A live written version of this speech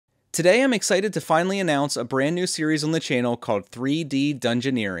Today I'm excited to finally announce a brand new series on the channel called 3D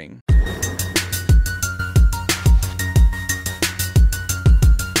Dungeneering.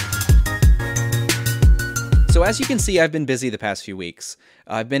 So as you can see, I've been busy the past few weeks.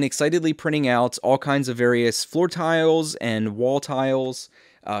 I've been excitedly printing out all kinds of various floor tiles and wall tiles,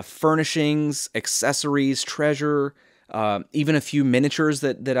 furnishings, accessories, treasure, even a few miniatures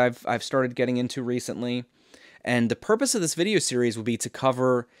that I've started getting into recently. And the purpose of this video series will be to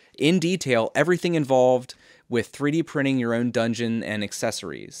cover in detail everything involved with 3D printing your own dungeon and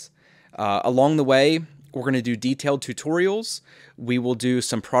accessories. Along the way, we're going to do detailed tutorials. We will do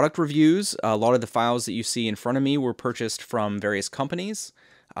some product reviews. A lot of the files that you see in front of me were purchased from various companies.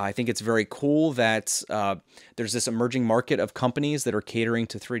 I think it's very cool that there's this emerging market of companies that are catering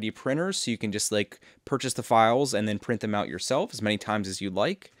to 3D printers, so you can just like purchase the files and then print them out yourself as many times as you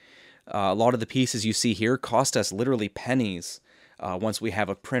like. A lot of the pieces you see here cost us literally pennies once we have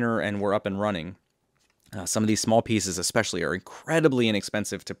a printer and we're up and running. Some of these small pieces especially are incredibly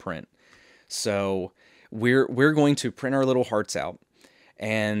inexpensive to print. So we're going to print our little hearts out.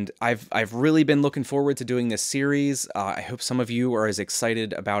 And I've really been looking forward to doing this series. I hope some of you are as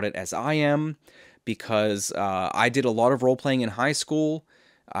excited about it as I am, because I did a lot of role-playing in high school.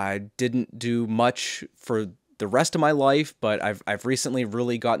 I didn't do much for the rest of my life, but I've recently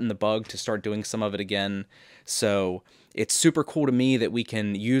really gotten the bug to start doing some of it again. So it's super cool to me that we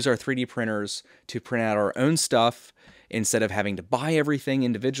can use our 3D printers to print out our own stuff instead of having to buy everything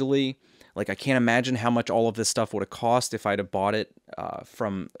individually. Like, I can't imagine how much all of this stuff would have cost if I'd have bought it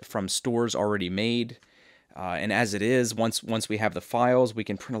from stores already made. And as it is, once we have the files, we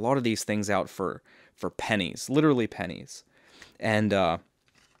can print a lot of these things out for pennies, literally pennies. And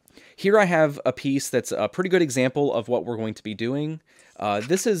here I have a piece that's a pretty good example of what we're going to be doing.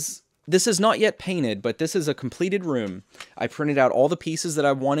 This is not yet painted, but this is a completed room. I printed out all the pieces that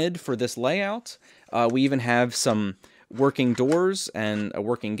I wanted for this layout. We even have some working doors and a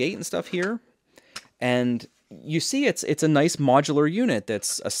working gate and stuff here. And you see it's a nice modular unit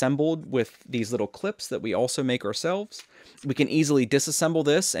that's assembled with these little clips that we also make ourselves. We can easily disassemble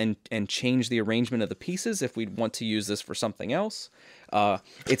this and change the arrangement of the pieces if we want to use this for something else.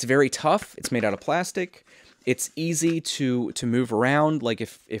 It's very tough. It's made out of plastic. It's easy to move around. Like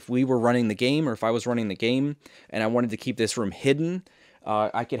if we were running the game, or if I was running the game and I wanted to keep this room hidden,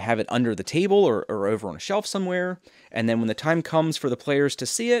 I could have it under the table or over on a shelf somewhere. And then when the time comes for the players to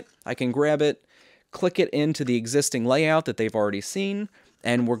see it, I can grab it, click it into the existing layout that they've already seen,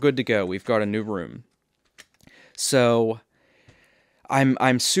 and we're good to go. We've got a new room. So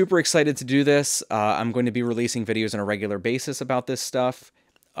I'm super excited to do this. I'm going to be releasing videos on a regular basis about this stuff.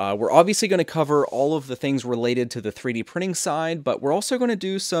 We're obviously going to cover all of the things related to the 3D printing side, but we're also going to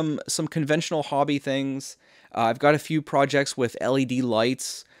do some conventional hobby things. I've got a few projects with LED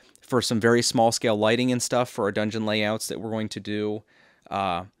lights for some very small scale lighting and stuff for our dungeon layouts that we're going to do.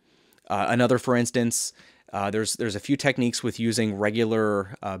 Another, for instance, there's a few techniques with using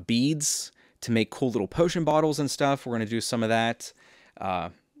regular beads to make cool little potion bottles and stuff. We're going to do some of that.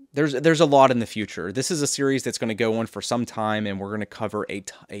 There's a lot in the future. This is a series that's going to go on for some time, and we're going to cover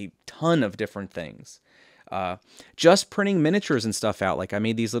a ton of different things. Just printing miniatures and stuff out, like I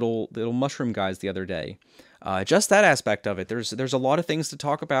made these little mushroom guys the other day. Just that aspect of it. There's a lot of things to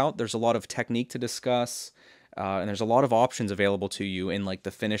talk about. There's a lot of technique to discuss, and there's a lot of options available to you in like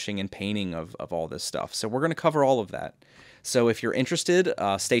the finishing and painting of all this stuff. So we're going to cover all of that. So if you're interested,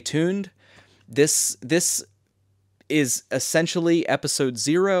 stay tuned. This is essentially episode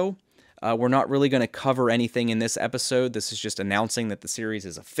 0. We're not really going to cover anything in this episode. This is just announcing that the series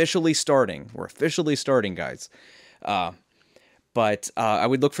is officially starting. We're officially starting, guys. But I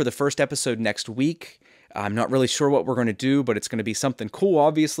would look for the first episode next week. I'm not really sure what we're going to do, but it's going to be something cool,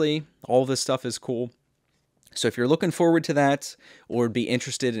 obviously. All of this stuff is cool. So if you're looking forward to that, or be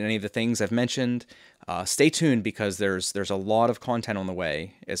interested in any of the things I've mentioned, stay tuned, because there's a lot of content on the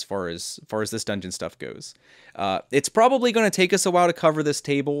way as far as this dungeon stuff goes. It's probably going to take us a while to cover this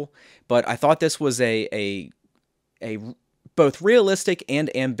table, but I thought this was a both realistic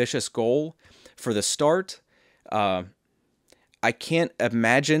and ambitious goal for the start. I can't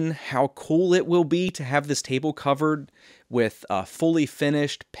imagine how cool it will be to have this table covered with fully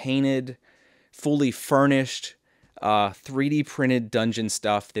finished, painted, fully furnished, 3D printed dungeon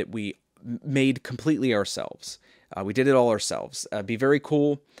stuff that we made completely ourselves. We did it all ourselves. It'd be very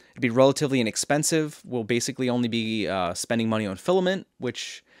cool. It'd be relatively inexpensive. We'll basically only be spending money on filament,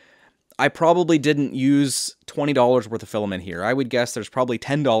 which I probably didn't use $20 worth of filament here. I would guess there's probably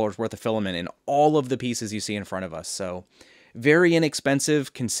 $10 worth of filament in all of the pieces you see in front of us. So very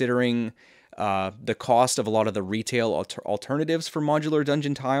inexpensive considering the cost of a lot of the retail alternatives for modular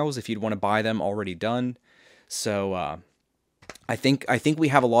dungeon tiles if you'd want to buy them already done. So I think we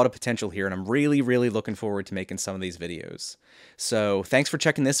have a lot of potential here, and I'm really, really looking forward to making some of these videos. So thanks for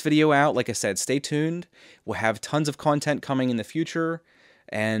checking this video out. Like I said, stay tuned. We'll have tons of content coming in the future,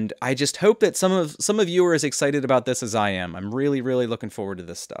 and I just hope that some of you are as excited about this as I am. I'm really, really looking forward to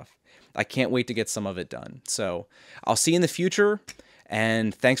this stuff. I can't wait to get some of it done. So I'll see you in the future,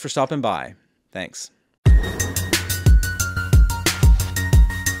 and thanks for stopping by. Thanks.